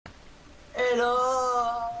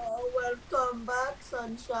Hello, welcome back,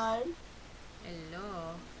 sunshine. Hello.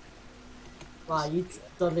 Wow,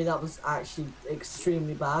 Dudley, that was actually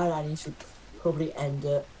extremely bad, and you should probably end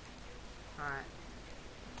it. Alright.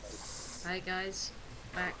 Hi guys.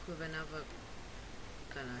 Back with another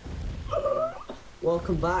dunno.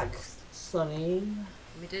 Welcome back, Sonny.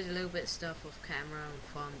 We did a little bit of stuff off camera and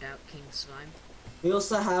farmed out King Slime. We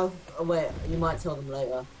also have. Oh, wait, you might tell them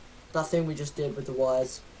later. That thing we just did with the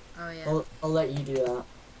wires. Oh yeah. I'll let you do that.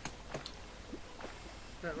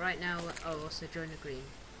 But right now, oh, also join the green.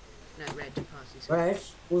 No, red party. Right,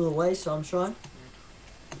 all the way, sunshine.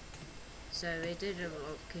 Red. So we did a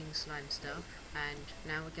lot of King Slime stuff, and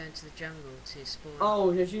now we're going to the jungle to spawn.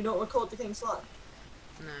 Oh, did you not record the King Slime?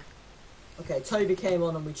 No. Okay, Toby came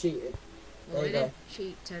on and we cheated. Well, There we you go. didn't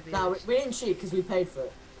cheat, Toby. No, we didn't cheat because we paid for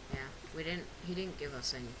it. Yeah, we didn't. He didn't give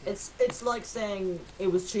us anything. It's like saying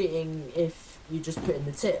it was cheating if you just put in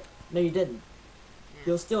the tip. No, you didn't. Yeah.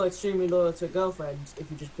 You're still extremely loyal to a girlfriend if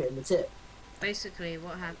you just put in the tip. Basically,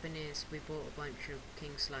 what happened is we bought a bunch of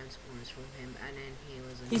King Slime spawners from him, and then he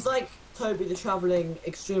was. He's like Toby, the traveling,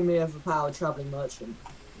 extremely overpowered traveling merchant.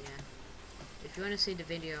 Yeah. If you want to see the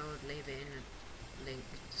video, I would leave it in a link.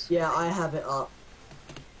 Yeah, I have it up.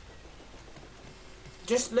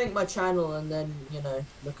 Just link my channel and then, you know,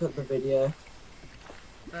 look at the video.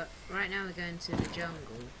 But right now we're going to the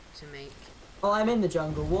jungle to make. Oh, I'm in the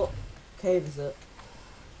jungle. What cave is it?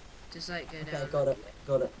 Just like go Okay, down. got it.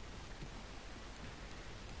 Got it.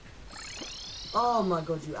 Oh my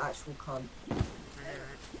god, you actual cunt. I know,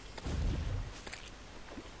 right?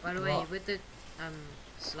 By the way, What? with the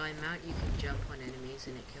slime mount, you can jump on enemies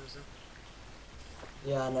and it kills them.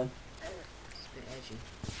 Yeah, I know. It's a bit edgy.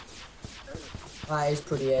 That is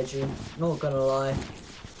pretty edgy. Not gonna lie.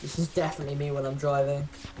 This is definitely me when I'm driving.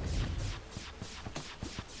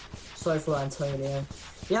 Sorry for Antonio.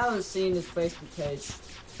 If you haven't seen his Facebook page.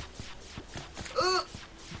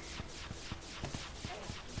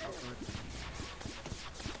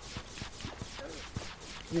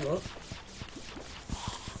 You what?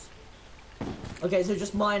 Okay, so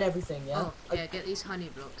just mine everything, yeah? Oh, yeah, get these honey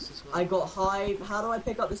blocks as well. I got hive. How do I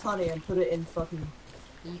pick up this honey and put it in fucking...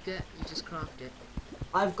 You just craft it.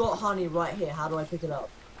 I've got honey right here. How do I pick it up?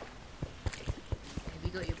 Have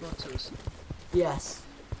you got your bottles? Yes.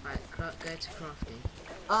 Right, go to crafting.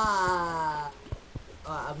 Ah!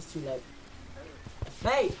 Alright, I was too late.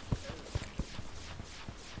 Mate!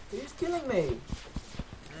 Who's killing me?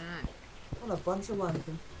 I don't know. What a bunch of wanker.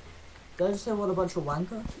 Did I just say what a bunch of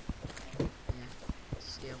wanker? Yeah,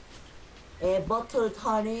 skill. A bottled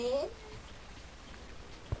honey.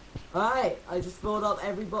 Alright, I just filled up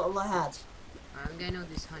every bottle I had. I'm getting all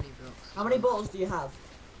these honey blocks. How many bottles do you have?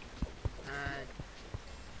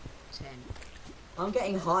 10. I'm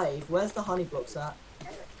getting hive. Where's the honey blocks at?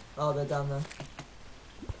 Oh, they're down there.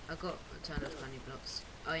 I got a ton of honey blocks.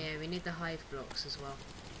 Oh yeah, we need the hive blocks as well.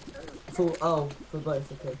 For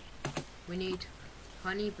both, okay. We need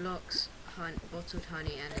honey blocks, bottled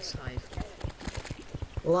honey, and this hive.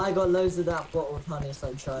 Well, I got loads of that bottled honey,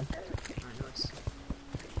 sunshine. Right, nice.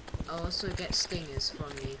 I'll also get stingers from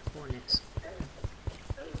the hornets.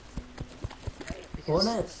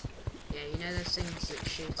 Hornets? Yeah, you know those things that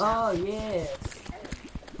shoot Oh, out? yes.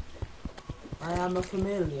 I am a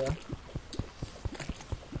familiar.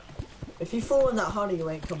 If you fall in that honey, you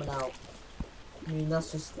ain't coming out. I mean,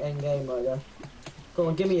 that's just end game right there. Go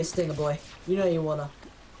on, give me a stinger, boy. You know you wanna.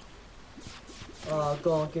 Oh,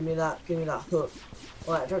 go on, give me that hook.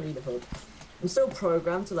 Alright, I don't need a hook. I'm still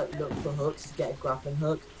programmed to like look for hooks to get a grappling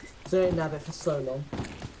hook. So I didn't have it for so long.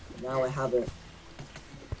 But now I have it.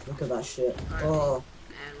 Look at that shit. Right. Oh,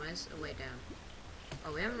 And where's the way down?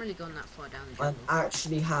 Oh, we haven't really gone that far down the I'm jungle.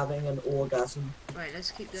 actually having an orgasm. Right, let's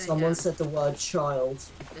keep going Someone down. said the word child.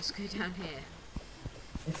 Let's go down here.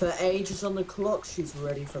 If her age is on the clock, she's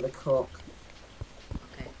ready for the cock.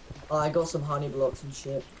 Okay, Oh, I got some honey blocks and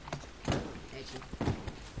shit. edgy.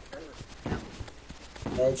 No.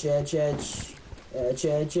 Edge, edge, edge. Edge,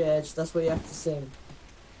 edge, edge. That's what you have to sing.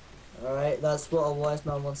 Alright, that's what a wise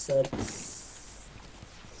man once said.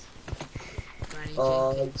 Granny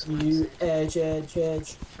Oh, Jenkins you once said, edge, edge,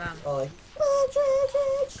 edge. Fam, Oh, edge, edge,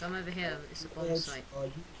 edge. come over here, it's a bomb Edge, site. are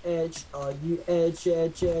you edge, are you edge,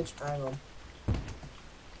 edge, edge. Hang on.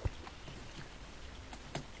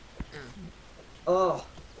 Oh.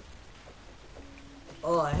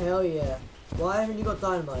 Oh, hell yeah. Why haven't you got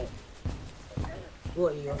dynamite?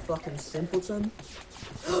 What, are you a fucking simpleton?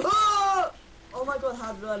 Oh! Oh my god,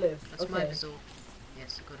 how did I live? That's okay. my bazool.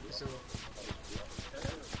 Yes, I got a bazool.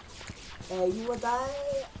 You will die?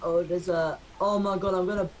 Oh, there's a... Oh my god, I'm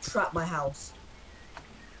gonna trap my house.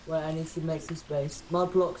 Wait, I need to make some space. My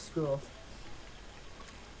block, screw off.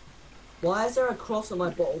 Why is there a cross on my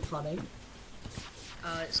bottle, honey?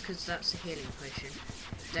 It's because that's a healing potion.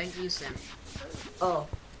 Don't use them. Oh,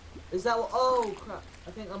 is that what? Oh crap!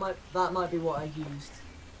 I think that might be what I used.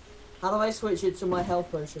 How do I switch it to my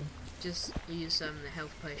health potion? Just use the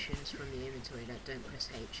health potions from the inventory that don't press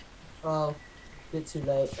H. Oh, bit too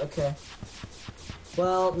late. Okay.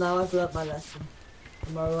 Well, now I've learnt my lesson.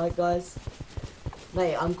 Am I right, guys?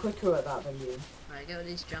 Mate, I'm quicker at that than you. Alright, get all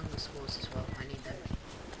these jungle spores as well. I need them.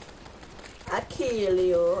 I kill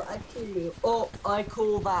you. I kill you. Oh, I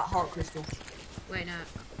call that heart crystal. Wait, no.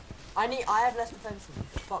 I have less defense than you.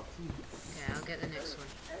 Fuck you. Okay, I'll get the next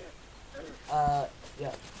one.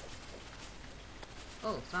 Yeah.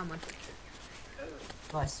 Oh, found one.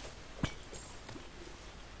 Nice.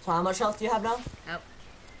 So how much health do you have now? Help.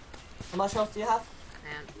 How much health do you have?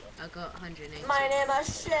 I got 180. My name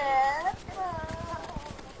is Chef.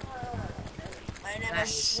 My name That is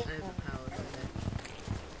is Chef. overpowered right there.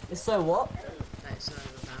 It's so what? That is so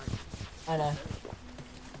overpowered. I know.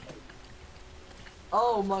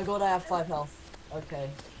 Oh my god, I have 5 health. Okay.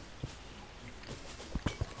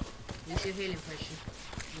 Use your healing potion.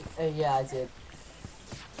 Yeah, I did.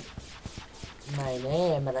 My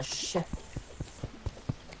name is Chef.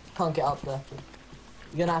 Can't get up there.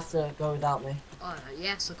 You're gonna have to go without me. Oh,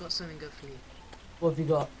 yes, I got something good for you. What have you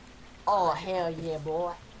got? Oh, hell yeah,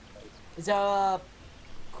 boy. Is there a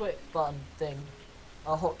quick button thing?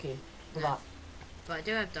 A hotkey for No. that? But I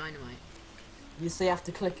do have dynamite. You say you have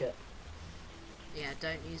to click it. Yeah,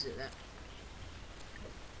 don't use it there.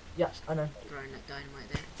 Yeah, I know. Throwing that dynamite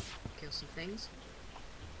there. Kill some things.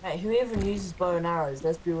 Mate, who even uses bow and arrows?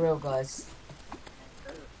 Let's be real, guys.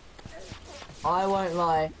 I won't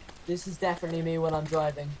lie. This is definitely me when I'm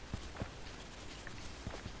driving.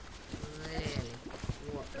 Really?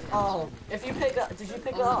 What? Oh, if you pick up, did you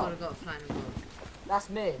pick Oh it my up? god, I got a platinum gold. That's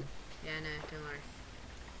me. Yeah, no, don't worry.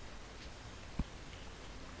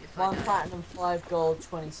 If I 1 die, platinum, 5 gold,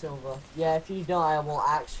 20 silver. Yeah, if you die, I will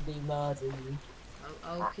actually murder you.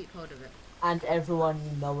 I'll keep hold of it. And everyone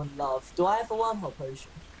you know and love. Do I have a wormhole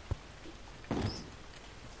potion?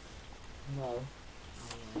 No. Oh,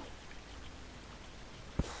 yeah.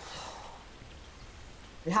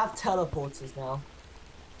 We have teleporters now.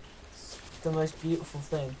 It's the most beautiful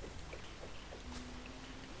thing.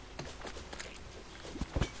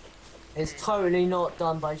 It's totally not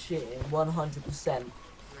done by cheating, 100%. Nah.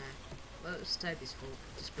 Well, it was Toby's fault.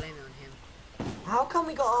 Just blame it on him. How come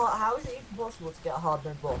we got how is it even possible to get a hard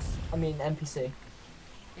mode boss? I mean NPC.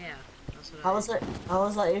 Yeah, that's what How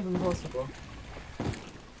was that even possible?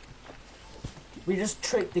 We just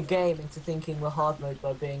tricked the game into thinking we're hard mode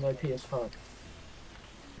by being OP as fuck.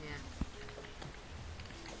 Yeah.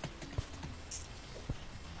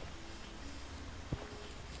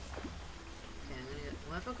 Okay, I'm gonna go.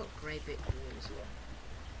 Why have I got grey bit blue as well?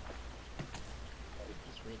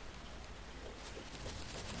 That's weird.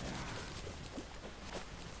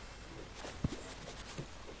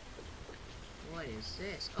 What is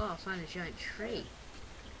this? Oh, I found a giant tree.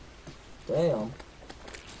 Damn.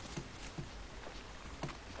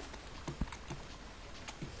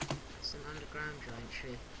 It's an underground giant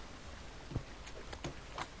tree.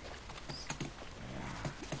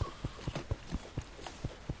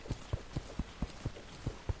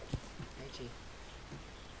 Edgy.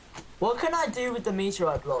 What can I do with the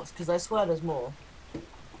meteorite blocks? Because I swear there's more.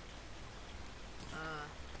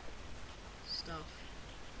 Stuff.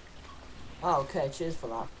 Oh, okay, cheers for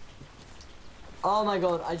that. Oh my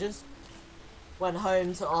god, I just went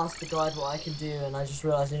home to ask the guide what I can do and I just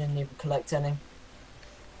realised I didn't even collect any.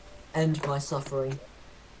 End my suffering.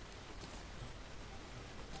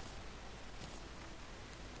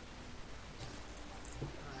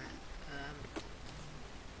 Alright,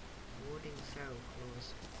 warding feral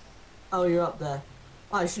claws. Oh, you're up there.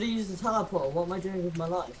 Oh, I should have used the teleport. What am I doing with my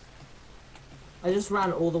life? I just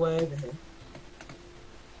ran all the way over here.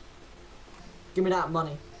 Give me that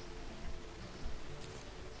money.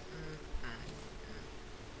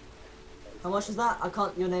 How much is that? I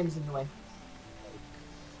can't, your name's in the way.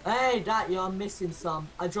 Hey, that, you're missing some.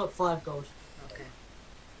 I dropped 5 gold. Okay.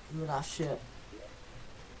 Look at that shit.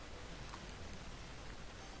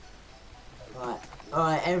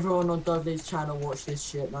 Alright, everyone on Dudley's channel watch this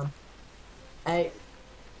shit, man. Hey.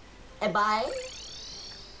 Hey, bye.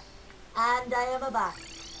 And I am back.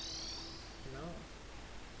 No.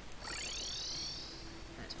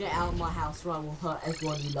 That's Get out of my house or I will hurt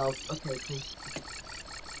everyone you love. Okay, cool.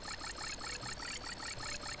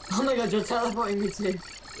 Oh my god, you're teleporting me too.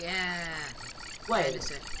 Yeah. Wait. Where is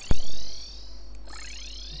it?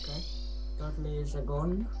 Okay. Dudley is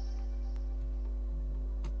gone.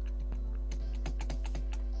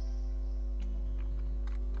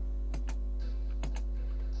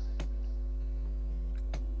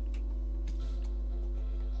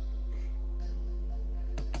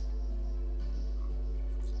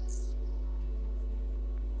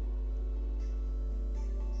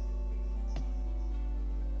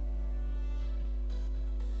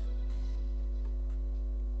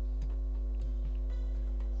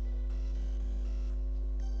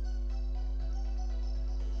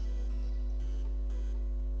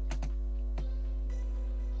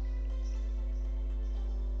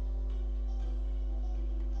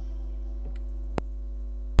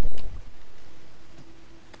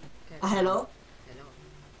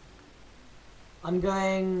 I'm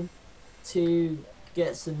going to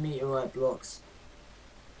get some meteorite blocks.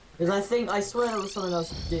 Because I swear there was something else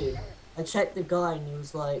to do. I checked the guy and he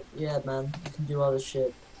was like, yeah, man, you can do other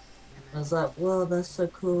shit. Yeah, I man. was like, whoa, that's so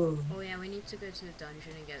cool. Oh yeah, we need to go to the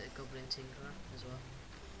dungeon and get the Goblin Tinkerer as well.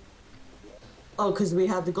 Oh, because we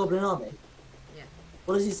have the Goblin Army. Yeah.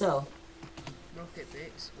 What does he sell? Rocket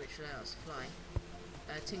boots, which allow us to fly.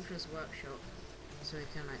 Tinkerer's workshop, so we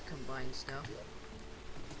can like combine stuff.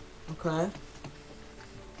 Okay.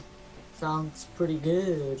 Sounds pretty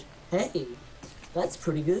good. Hey, that's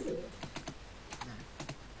pretty good. No.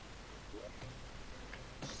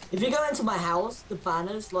 If you go into my house, the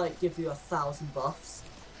banners like give you 1,000 buffs.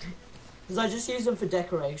 Because I just use them for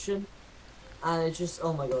decoration. And it just,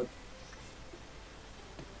 oh my god.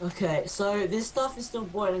 Okay, so this stuff is still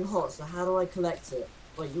boiling hot, so how do I collect it?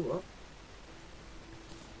 Wait, you what?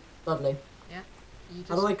 Lovely. Yeah. You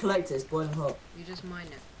How do I just collect it? It's boiling hot. you just mine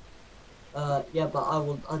it. Yeah, but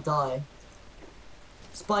I'll die.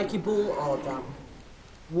 Spiky ball? Oh, damn.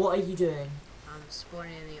 What are you doing? I'm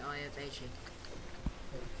spawning in the Eye of Aging.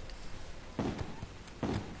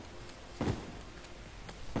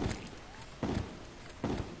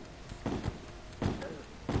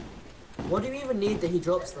 What do you even need that he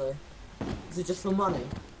drops, though? Is it just for money?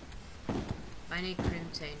 I need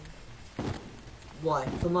Crimtane. Why?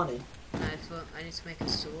 For money? I need to make a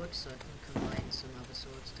sword so I can combine some other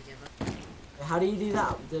swords together. How do you do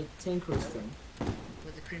that with the Tinkerer's thing?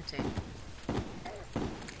 With the Crimtane.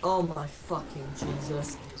 Oh my fucking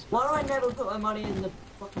Jesus. Why do I never put my money in the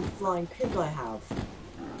fucking flying pig I have?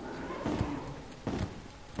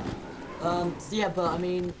 So yeah, but I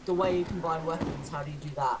mean, the way you combine weapons, how do you do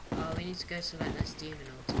that? Oh, we need to go to like those demon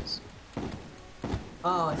altars.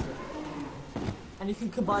 Oh, I see. And you can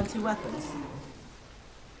combine two weapons.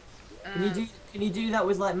 Can you do that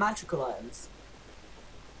with like magical items?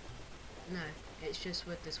 No, it's just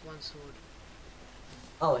with this one sword.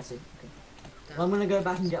 Oh, I see. Okay. Well, I'm gonna go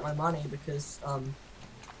back and get my money because I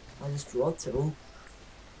just dropped it all.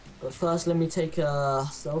 But first, let me take a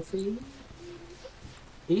selfie.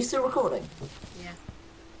 Are you still recording? Yeah.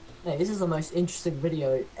 Hey, this is the most interesting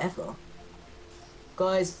video ever.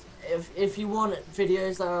 Guys, if you want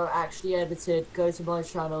videos that are actually edited, go to my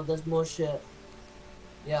channel, there's more shit.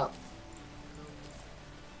 Yeah.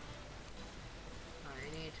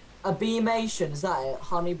 I need. A beamation, is that it?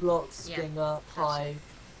 Honey block, Yeah, stinger, that's hive,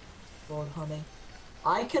 broad honey.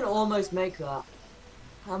 I can almost make that.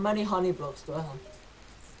 How many honey blocks do I have?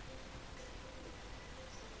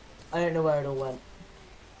 I don't know where it all went.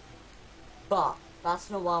 But that's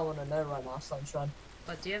not what I want to know right now, Sunshine.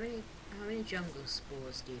 But do you have any? How many jungle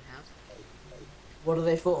spores do you have? What are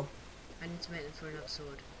they for? I need to make them for another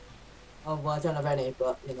sword. Oh, well, I don't have any,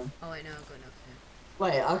 but, you know. Oh wait, no, I've got enough here.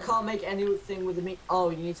 Wait, I can't make anything with the meat. Oh,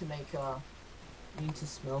 you need to make, you need to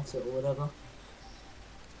smelt it or whatever.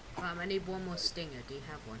 I need one more stinger. Do you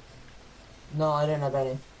have one? No, I don't have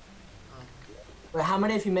any. Oh. Wait, how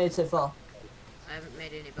many have you made so far? I haven't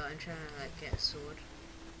made any, but I'm trying to like get a sword.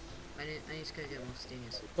 I need to go get more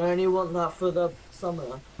stingers. Don't you want that for the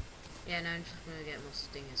summoner? Yeah, no, I'm just gonna get more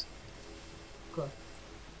stingers. Okay.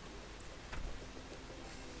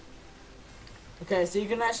 Okay, so you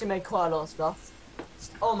can actually make quite a lot of stuff.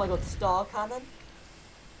 Oh my god, star cannon?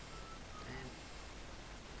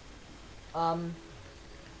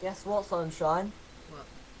 Guess what, Sunshine? What?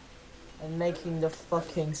 I'm making the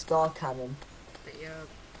fucking star cannon. But you're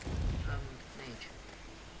mage.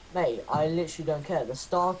 Mate, I literally don't care. The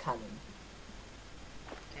star cannon.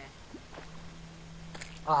 Okay.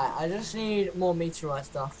 Alright, I just need more meteorite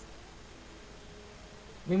stuff.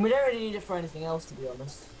 I mean, we don't really need it for anything else, to be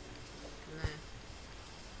honest. No.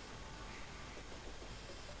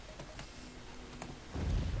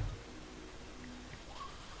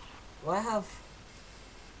 Do I have...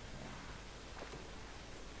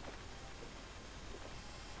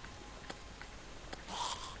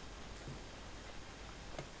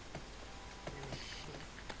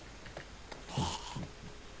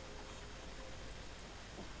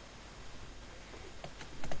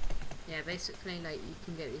 Yeah, basically, like, you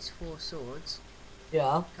can get these 4 swords.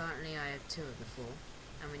 Yeah. Currently, I have 2 of the 4.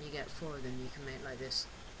 And when you get 4 of them, you can make, like, this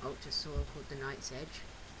ultra sword called the Knight's Edge.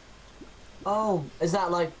 Oh, is that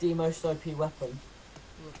like the most OP weapon?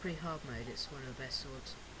 Well, pre-hard mode, it's one of the best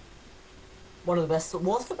swords. One of the best...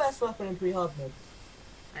 What's the best weapon in pre-hard mode?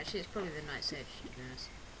 Actually, it's probably the Knight's Edge, to be honest.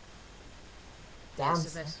 Damn. Yeah,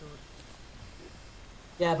 it's the best sword.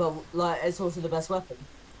 Yeah, but, like, it's also the best weapon.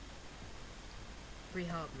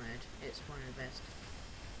 Pre-hard mode, it's one of the best.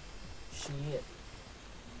 Shit.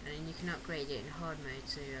 And then you can upgrade it in hard mode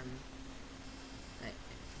to, like,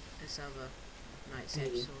 this other Knight's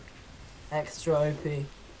Edge sword. Extra OP. Yeah,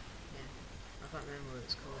 I can't remember what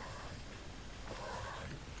it's called.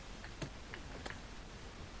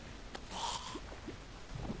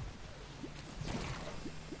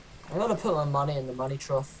 I gotta put my money in the money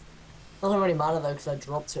trough. Doesn't really matter though, because I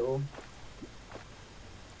dropped it all.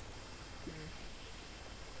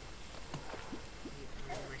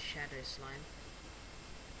 My shadow slime.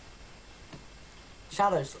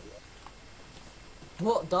 Shadows.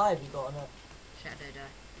 What dye have you got on it? Shadow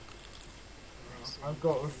die. Nice. I've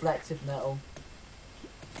got reflective metal.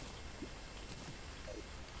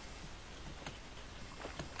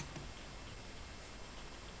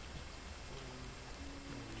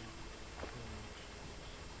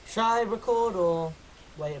 Shall I record or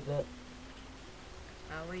wait a bit?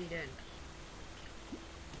 What are you doing?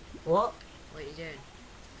 What? What are you doing?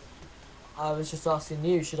 I was just asking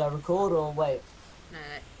you, should I record or wait? No,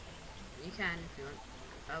 you can if you want.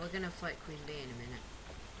 We're gonna fight Queen Bee in a minute.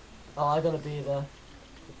 Oh, I gotta be there.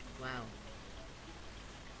 Wow.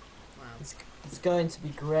 Wow. It's going to be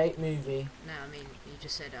a great movie. No, I mean, you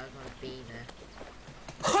just said I gotta be there.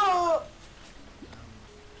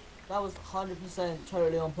 That was 100%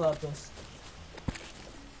 totally on purpose.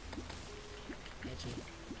 Edgy.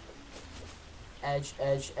 Edge,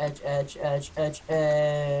 edge, edge, edge, edge, edge,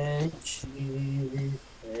 edge,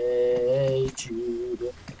 edge,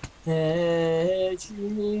 edge,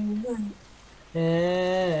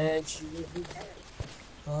 edge,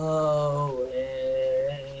 oh,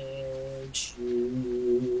 edge,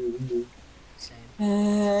 Same.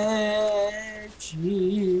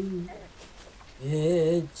 edgy,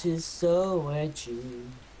 it is so edgy,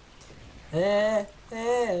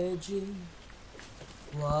 edgy.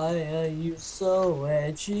 Why are you so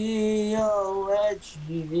edgy, oh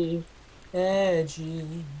edgy,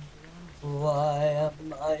 edgy? Why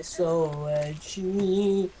am I so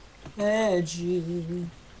edgy, edgy,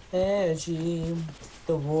 edgy?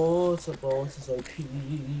 The water bolt is OP.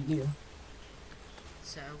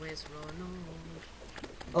 So where's Ronald?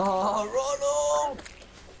 Oh, Ronald!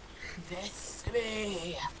 This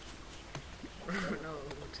me!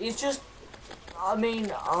 Ronald. He's just, I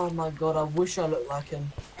mean, oh my god, I wish I looked like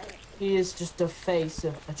him. He is just a face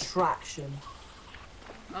of attraction.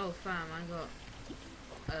 Oh fam, I got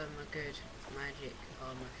a good magic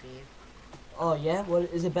armor for you. Oh yeah? Well,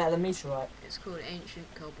 is it better than meteorite? It's called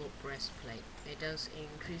Ancient Cobalt Breastplate. It does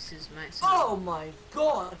increases maximum. Oh my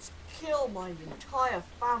god! Kill my entire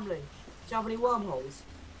family! Do you have any wormholes?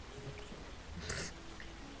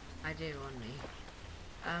 I do on me.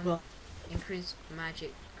 Well, Increase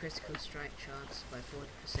magic critical strike chance by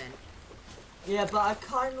 40%. yeah, but I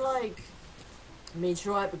kind of like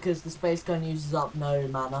meteorite because the space gun uses up no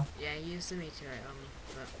mana. Yeah, use the meteorite armor,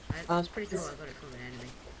 but it's pretty cool. I got it from an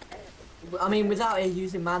enemy. I mean, without it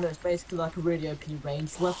using mana, it's basically like a really OP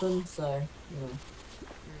ranged weapon, so, you know.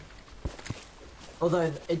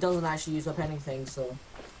 Although, it doesn't actually use up anything, so...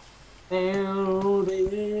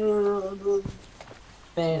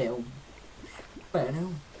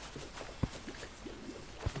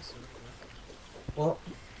 What?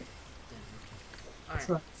 Alright,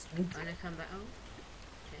 I'm gonna come back.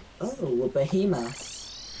 Oh, okay. Oh, a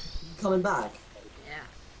behemoth. Coming back. Yeah.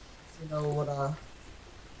 You know what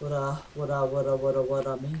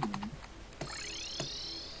I mean.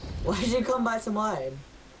 Why did you come back to mine? I don't know.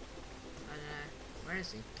 Where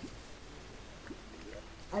is he?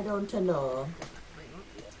 I don't know. Wait,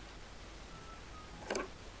 what?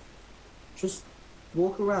 Just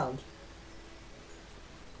walk around.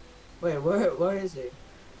 Wait, where is he?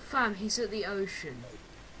 Fam, he's at the ocean.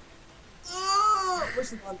 Oh, which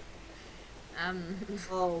one?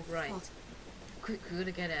 Oh, right. fuck. Quick, we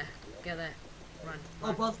gotta get there. Run.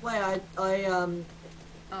 Oh, by the way, I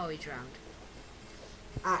Oh, he drowned.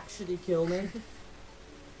 actually killed me.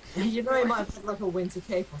 You know, he might have had like a winter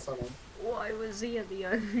cape or something. Why was he at the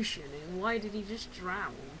ocean and why did he just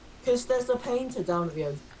drown? Because there's a painter down at the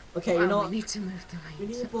ocean. Okay, you know we what? need to move the We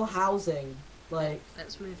painter. need more housing. Like,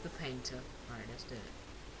 Let's move the painter. Alright, let's do it.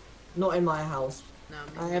 not in my house. No,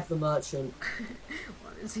 I have the merchant.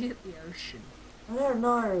 Why is he at the ocean? I don't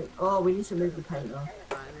know. Oh, we need to move the painter. Right,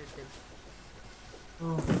 I moved him.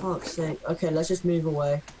 Oh, fuck's sake. Okay, let's just move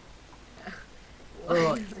away. Why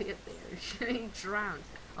Oh. is he at the ocean? He drowned.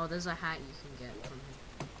 Oh, there's a hat you can get from him.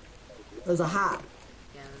 There's a hat.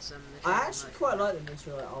 Yeah, there's the I dragon actually light. quite like the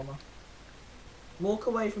meteorite armor. Walk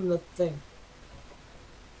away from the thing.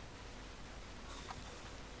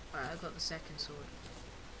 Alright, I got the second sword.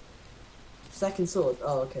 Second sword.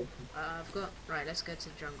 Oh, okay. I've got... Right, let's go to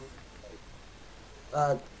the jungle.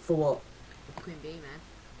 For what? Queen Bee, man.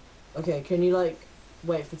 Okay, can you like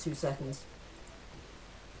wait for 2 seconds?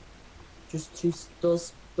 Just 2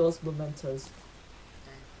 those mementos.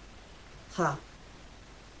 Okay. Ha.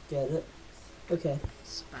 Get it? Okay.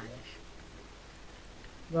 Spanish.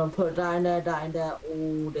 I'm gonna put that in there, that in there,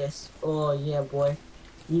 all this. Oh yeah, boy.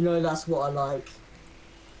 You know that's what I like.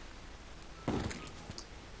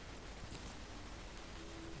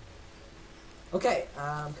 Okay,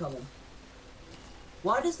 I'm coming.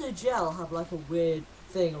 Why does the gel have like a weird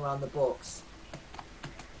thing around the box?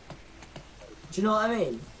 Do you know what I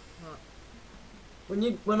mean? What?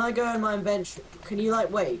 When I go in my inventory, can you like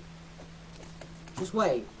wait? Just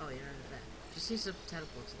wait. Oh, you're over there. Just use the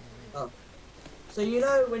teleporter there, Oh. So you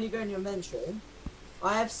know when you go in your inventory,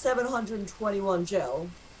 I have 721 gel,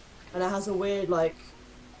 and it has a weird like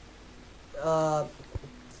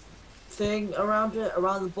thing around it,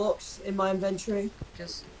 around the box in my inventory.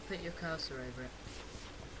 Just put your cursor over it.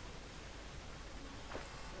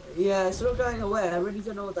 Yeah, it's not going away. I really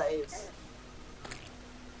don't know what that is.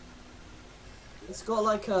 It's got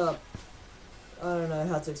like a, I don't know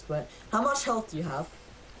how to explain. How much health do you have?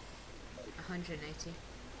 180.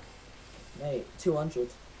 Mate, 200.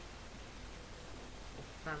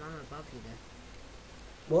 Bam, I'm above you there.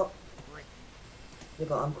 What? Wait. Yeah,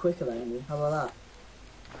 but I'm quicker than you. How about that?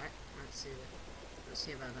 Alright, let's see that. Let's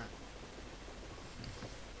see about that.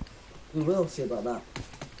 We will see about that.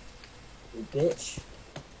 You bitch.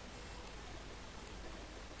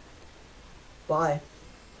 Bye.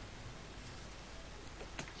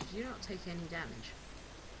 Did you not take any damage?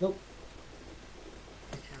 Nope.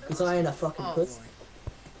 Which I'm Because I ain't a fucking Oh puss. boy.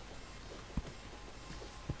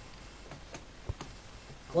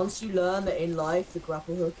 Once you learn that in life the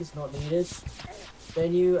grapple hook is not needed,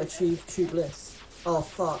 then you achieve true bliss. Oh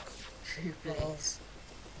fuck. True bliss.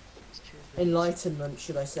 It's true bliss. Enlightenment,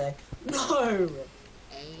 should I say. No!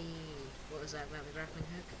 Hey, what was that about the grappling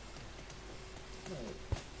hook?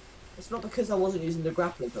 No. It's not because I wasn't using the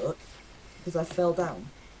grappling hook, because I fell down.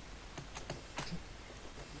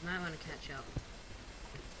 You might want to catch up.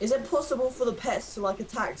 Is it possible for the pets to like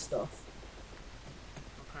attack stuff?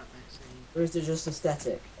 Oh crap, that's Or is it just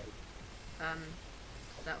aesthetic?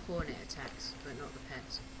 that hornet attacks, but not the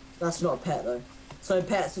pets. That's not a pet though. So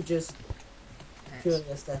pets are just Pets. purely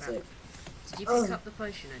aesthetic. Crap. Did you pick up the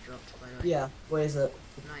potion I dropped, by the way? Yeah, where is it?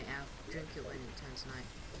 Night owl. Drink it when it turns night.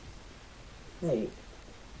 Hey,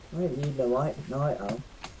 I don't need no night owl.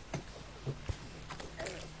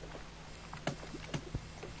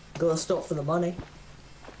 Gotta stop for the money.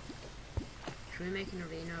 Should we make an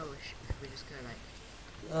arena or should we just go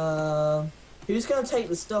like... Who's gonna take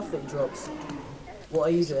the stuff that he drops? What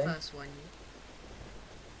are you It's the doing? first one.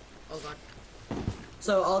 Oh god.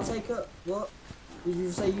 So I'll take it. What? Did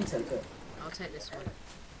you say you take it? I'll take this one.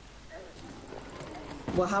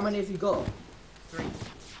 Well, how many have you got? 3.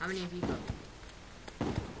 How many have you got?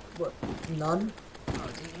 What? None? Oh,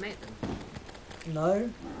 didn't you make them? No?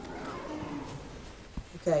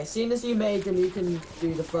 Okay, seeing as you made them, you can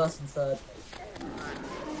do the first and third.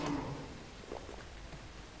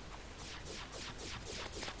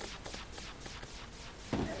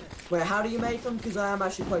 Wait, how do you make them? Because I am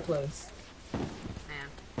actually quite close. I am.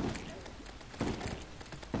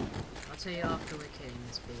 I'll tell you after we're killing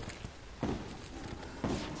this bee.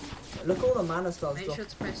 Look all the mana stars Make drop. sure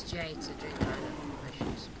to press J to drink mana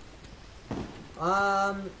potions.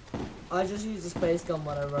 I just use the space gun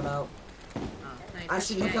when I run out. Oh, no, press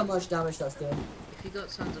Actually, J look how much damage that's doing. if you got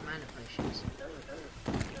tons of mana potions.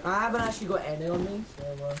 I haven't actually got any on me, so,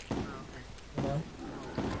 Oh, okay. you know.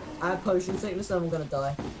 I have potion sickness and I'm gonna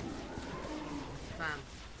die. Bam.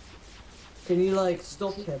 Can you, like,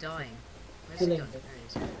 stop Keep him? dying. Where's Killing he gone? him.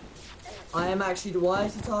 There he is. I am actually. Why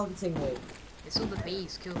is he targeting me? It's all the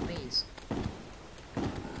bees. Kill the bees.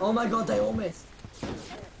 Oh my god, they all missed.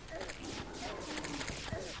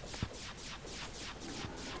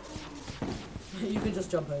 You can just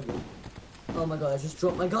jump over. Oh my god, I just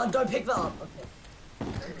dropped my gun. Don't pick that up. Okay.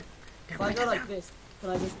 If I go like this, can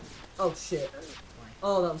I just... Oh shit. Why?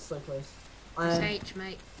 Oh, that was so close. Press H,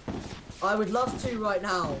 mate. I would love to right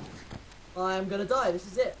now. I am gonna die. This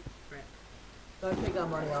is it. Rip. Don't pick that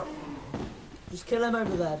money up. Just kill him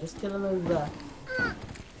over there. Just kill him over there.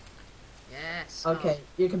 Yes. Okay, Oh,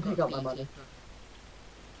 you can got pick up my money. beekeeper.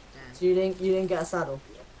 Damn. So you didn't get a saddle.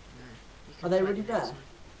 No. You can Are they fight already the next there? one.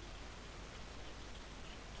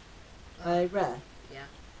 Rare. Yeah.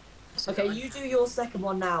 So Okay, that you one- do your second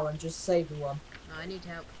one now and just save the one. No, I need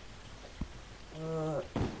help.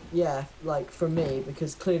 Yeah, like from me,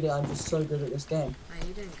 because clearly I'm just so good at this game. Oh,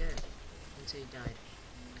 you're doing good. Until you died.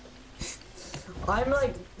 I'm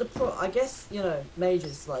like I guess, you know,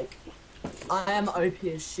 mages, like, I am OP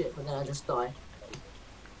as shit, but then I just die. Alright,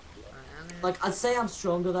 I'm gonna... Like, I'd say I'm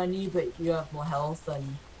stronger than you, but you have more health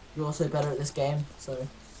and you're also better at this game, so.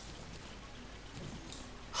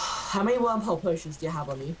 How many wormhole potions do you have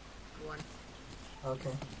on you? One.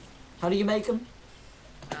 Okay. How do you make them?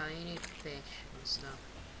 You need fish and stuff.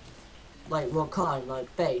 Like what kind?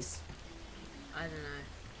 Like base? I don't know,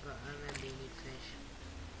 but I remember you need fish.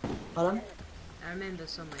 Pardon? I remember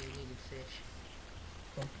somewhere you needed fish.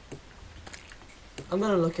 Okay. I'm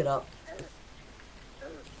gonna look it up.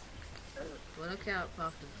 Well, look out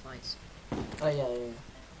after the fights. Oh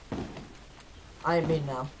yeah. I mean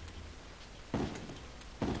now.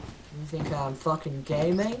 You think I'm fucking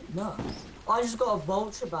gaming? No. I just got a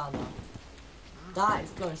vulture banner. That is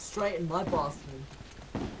going straight in my bathroom.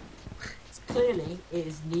 Clearly, it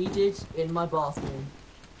is needed in my bathroom,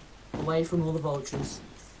 away from all the vultures.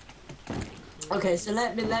 Okay, so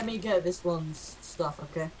let me get this one's stuff.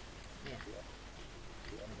 Okay. Yeah.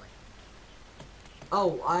 No way.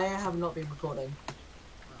 Oh, I have not been recording.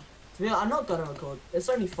 To be honest, I'm not gonna record. It's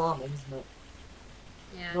only farming, isn't it?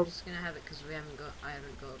 Yeah, I'm just gonna have it because I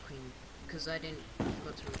haven't got a queen. Because I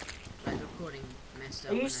forgot to, like, the recording messed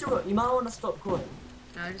up. Are you sure? You might want to stop recording.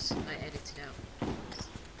 No, I just, like, edited out.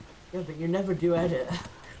 Yeah, but you never do edit.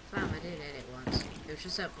 Fam, I did edit once. It was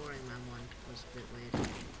just that boring man one. It was a bit weird.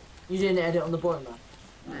 You didn't edit on the boring man.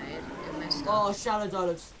 No, it messed up. Oh, Shadow Dye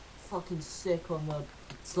looks fucking sick on the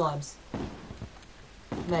slimes.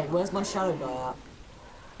 Mate, where's my Shadow Dye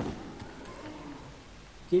at?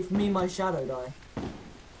 Give me my Shadow Dye.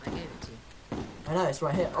 I gave it to you. I know, it's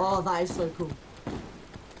right here. Oh, that is so cool.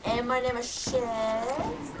 And my name is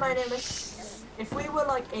Chef. My name is If we were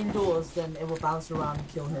like indoors, then it would bounce around and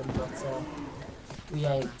kill him, but we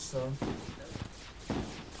ain't, so.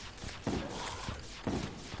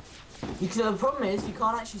 The problem is, you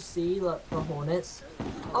can't actually see like the hornets.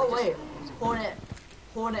 Oh wait,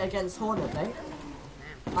 hornet against hornet, mate.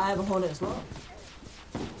 Damn. I have a hornet as well.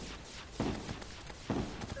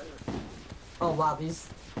 Oh wow, these.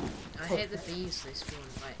 I hate the bees they spawn.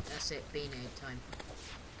 Right, that's it. Bee nade time.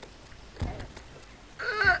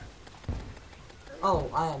 Oh,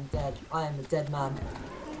 I am dead. I am a dead man.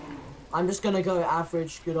 I'm just gonna go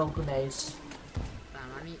average, good old grenades.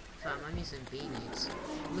 Fam, I'm using bee nades.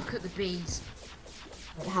 Look at the bees.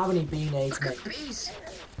 I don't have any bee nades, Look mate. at the bees.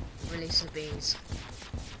 Release the bees.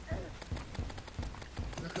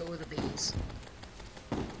 Look at all the bees.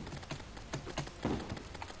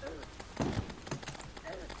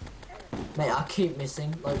 Mate, I keep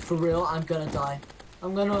missing. Like, for real, I'm gonna die.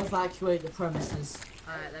 I'm gonna evacuate the premises.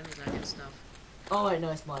 Alright, let me go get stuff. Oh wait, no,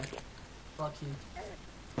 it's mine. Fuck you.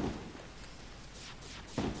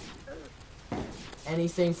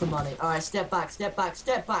 Anything for money. Alright, step back, step back,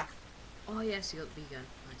 step back! Oh yes, you got the bee gun.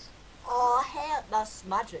 Nice. Oh hell, that's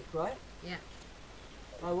magic, right? Yeah.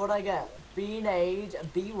 Right, what'd I get? Bee nade,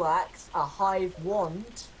 bee wax, a hive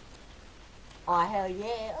wand. Oh hell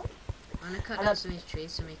yeah! I'm gonna cut down some of these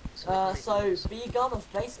trees to make. So bee gun or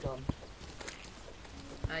space gun?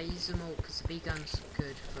 I use them all because the bee gun's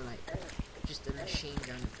good for like just a machine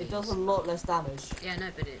gun. It does a lot less damage. Yeah,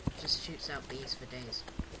 no, but it just shoots out bees for days.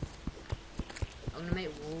 I'm gonna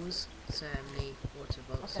make walls so the water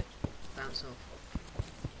bolts bounce off.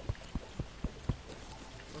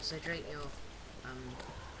 Also, drink your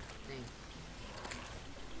thing.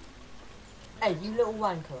 Hey, you little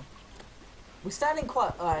wanker. We're standing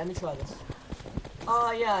quite. Alright, let me try this.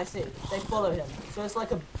 Oh yeah, I see. They follow him. So it's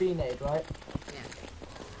like a bee nade, right? Yeah.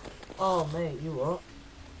 Oh mate, you what?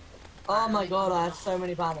 Oh my god, I have so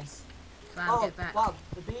many banners. Fam, Oh get back. wow,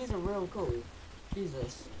 the bees are real cool.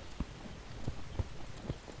 Jesus.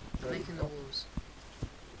 I'm making the walls.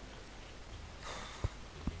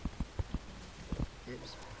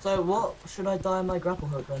 Oops. So what should I dye in my grapple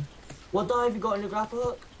hook then? What dye have you got in your grapple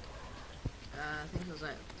hook? I think it was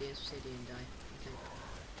like the obsidian dye. I think.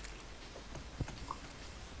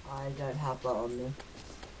 I don't have that on me.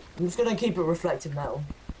 I'm just gonna keep it reflective metal.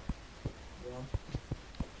 Yeah.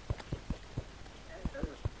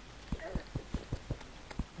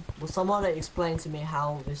 Will someone explain to me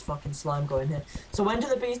how this fucking slime got in here? So when do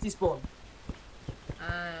the bees despawn?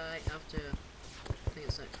 Like after, I think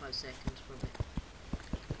it's like 5 seconds probably.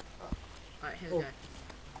 Alright, here we go.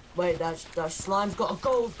 Wait, that slime's got a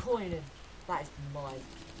gold coin in. That is mine.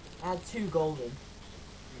 I had 2 golden.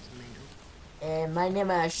 There's a manual. My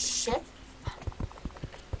name is Chef.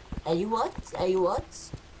 Are you what? Are you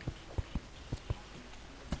what?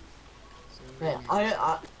 Yeah,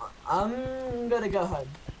 I'm gonna go home.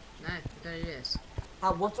 No, we gotta do this.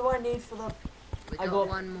 What do I need for the... We I got got-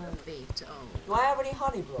 one more bee to Do I have any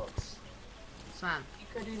honey blocks? Fam. You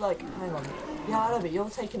could do like... Hang on. Yeah, I know, but you're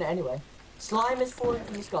taking it anyway. Slime is falling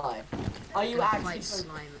from the sky. Are you Gonna actually... fight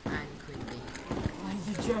slime and queen bee. Are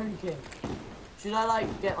you joking? Should I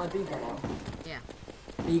like get my bee gun out? Yeah.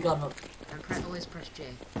 Bee gun And always press J.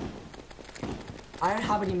 I don't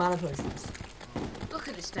have any mana potions. Look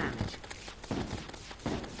at this damage.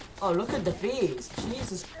 Oh, look at the bees.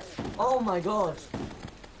 Jesus. Oh my god.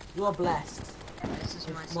 You are blessed. This is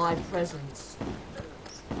With my my presence.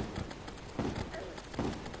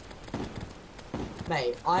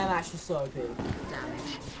 Mate, I am actually so OP.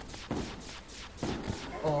 damage.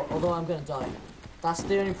 Although I'm gonna die. That's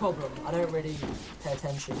the only problem. I don't really pay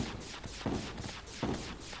attention.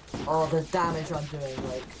 Oh, the damage I'm doing,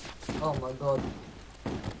 like, oh my god.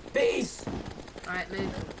 Bees! Alright,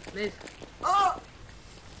 move. Move. Oh!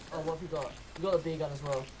 Oh, what have you got? You got the bee gun as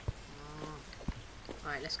well. Oh.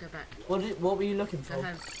 Alright, let's go back. What were you looking for? Go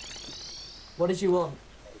home. What did you want?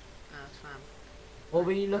 Fam. What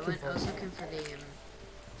were you looking I for? was looking for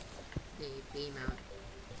the bee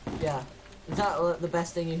mount. Yeah. Is that the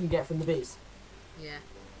best thing you can get from the bees? Yeah.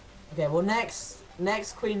 Okay, well next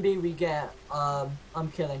queen bee we get,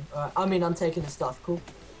 I'm killing. Alright, I mean I'm taking the stuff, cool?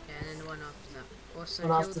 Yeah, and then the one after that. Also,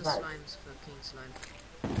 One kill after the that. slimes for king slime.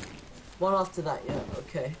 One after that, yeah,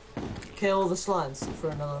 okay. Kill the slimes for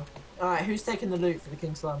another. Alright, who's taking the loot for the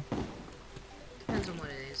king slime? Depends on what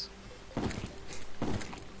it is.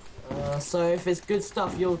 So if it's good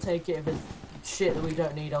stuff, you'll take it. If it's shit that we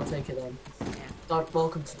don't need, I'll take it then. Yeah.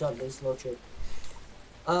 Welcome to Dudley's logic.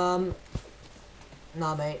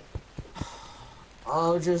 Nah, mate.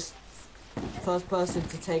 I'll just first person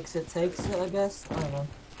to takes it, I guess. I don't know.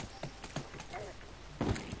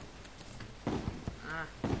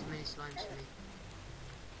 Too many slimes for me.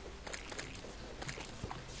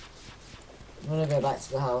 I'm gonna go back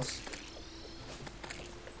to the house.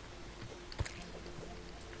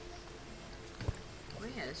 Oh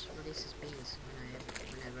yeah, this releases bees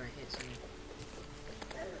whenever I hit something.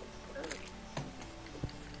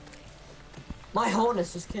 My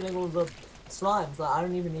wholeness is killing all the slimes. Like I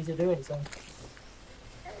don't even need to do anything.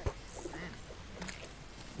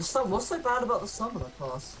 Man. What's so bad about the summoner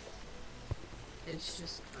class? It's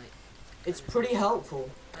just like... It's pretty helpful.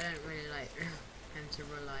 I don't really like having to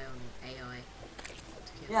rely on AI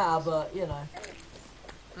to kill Yeah, us. but you know.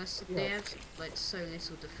 Plus, yeah. they have like so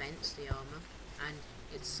little defense, the armor, and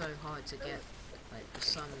it's so hard to get like the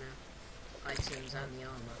summoner items and the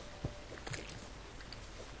armor.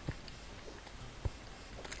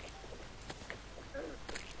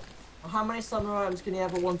 How many summoner items can you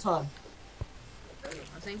have at one time?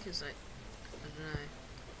 I think it's like, I don't know,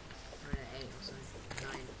 I don't know, 8 or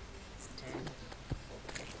something,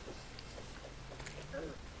 9,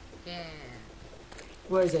 10. Yeah,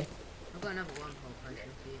 Where is he? I've got another wormhole potion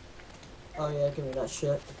for you. Oh yeah, give me that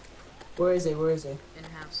shit. Where is he? Where is he? In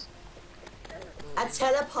house. I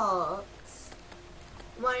teleport.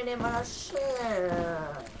 My name is shit.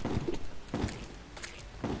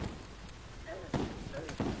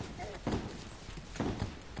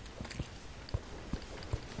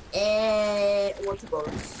 Water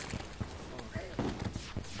bottles.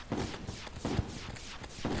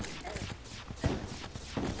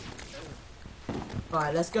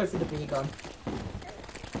 Alright, let's go for the bee gun.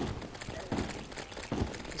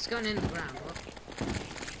 It's gone in the ground, what?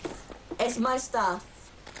 It's my stuff.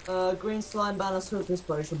 Green slime banner swiftness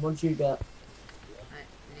potion. What did you get? Right,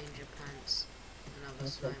 ninja pants, another Okay.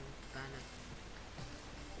 slime banner.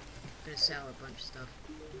 Gonna sell a bunch of stuff.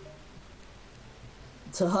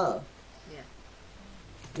 To her?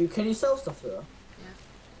 Yeah. Can you sell stuff to her?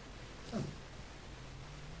 Yeah. Oh.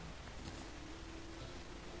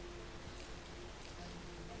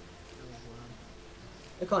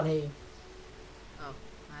 I can't hear you. Oh,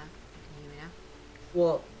 can you hear me now?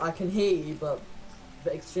 Well, I can hear you, but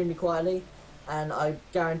extremely quietly, and I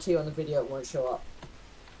guarantee on the video it won't show up.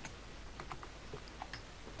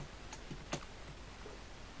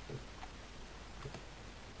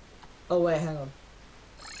 Oh wait, hang on.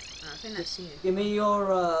 I think that's you. Give me your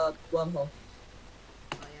wormhole.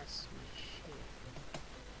 Oh yes, my shit.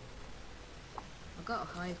 I got a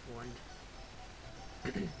hive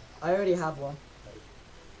wand. I already have one.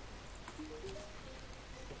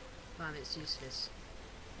 Fine, it's useless.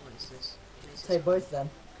 What is this? Makes it Take small. both then.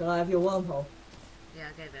 Can I have your wormhole? Yeah,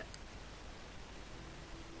 I gave it.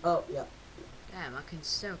 Oh, yeah. Damn, I can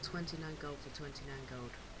sell 29 gold for 29 gold.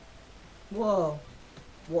 Whoa.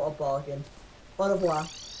 What a bargain. Au revoir.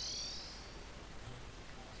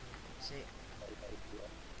 See,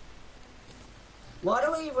 Why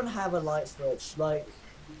do we even have a light switch? Like,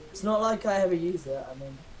 it's not like I ever use it. I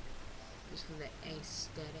mean, just for the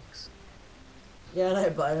aesthetics. yeah, I know,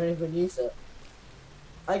 but I don't even use it.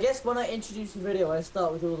 I guess when I introduce a video, I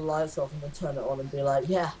start with all the lights off and then turn it on and be like,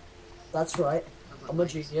 yeah, that's right. I've got I'm a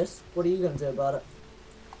lights. genius. What are you going to do about it?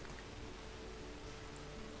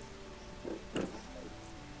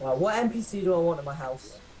 What NPC do I want in my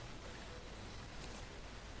house?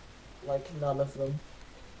 Like, none of them.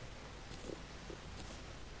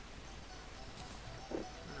 An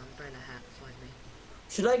umbrella hat, find me.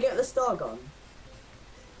 Should I get the star gun?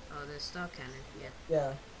 Oh, the star cannon, yeah.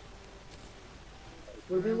 Yeah.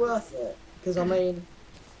 Would it be worth it? Because, I mean...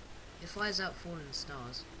 It fires out fallen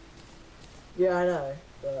stars. Yeah, I know,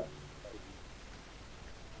 but...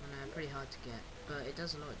 I know, pretty hard to get, but it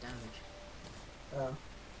does a lot of damage. Oh.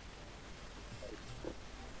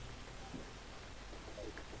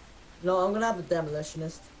 No, I'm gonna have a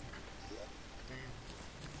demolitionist. Damn.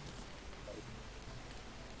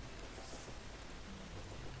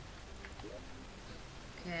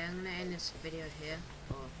 Okay, I'm gonna end this video here.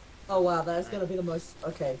 Oh wow, that is gonna be the most...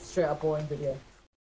 Okay, straight up boring video.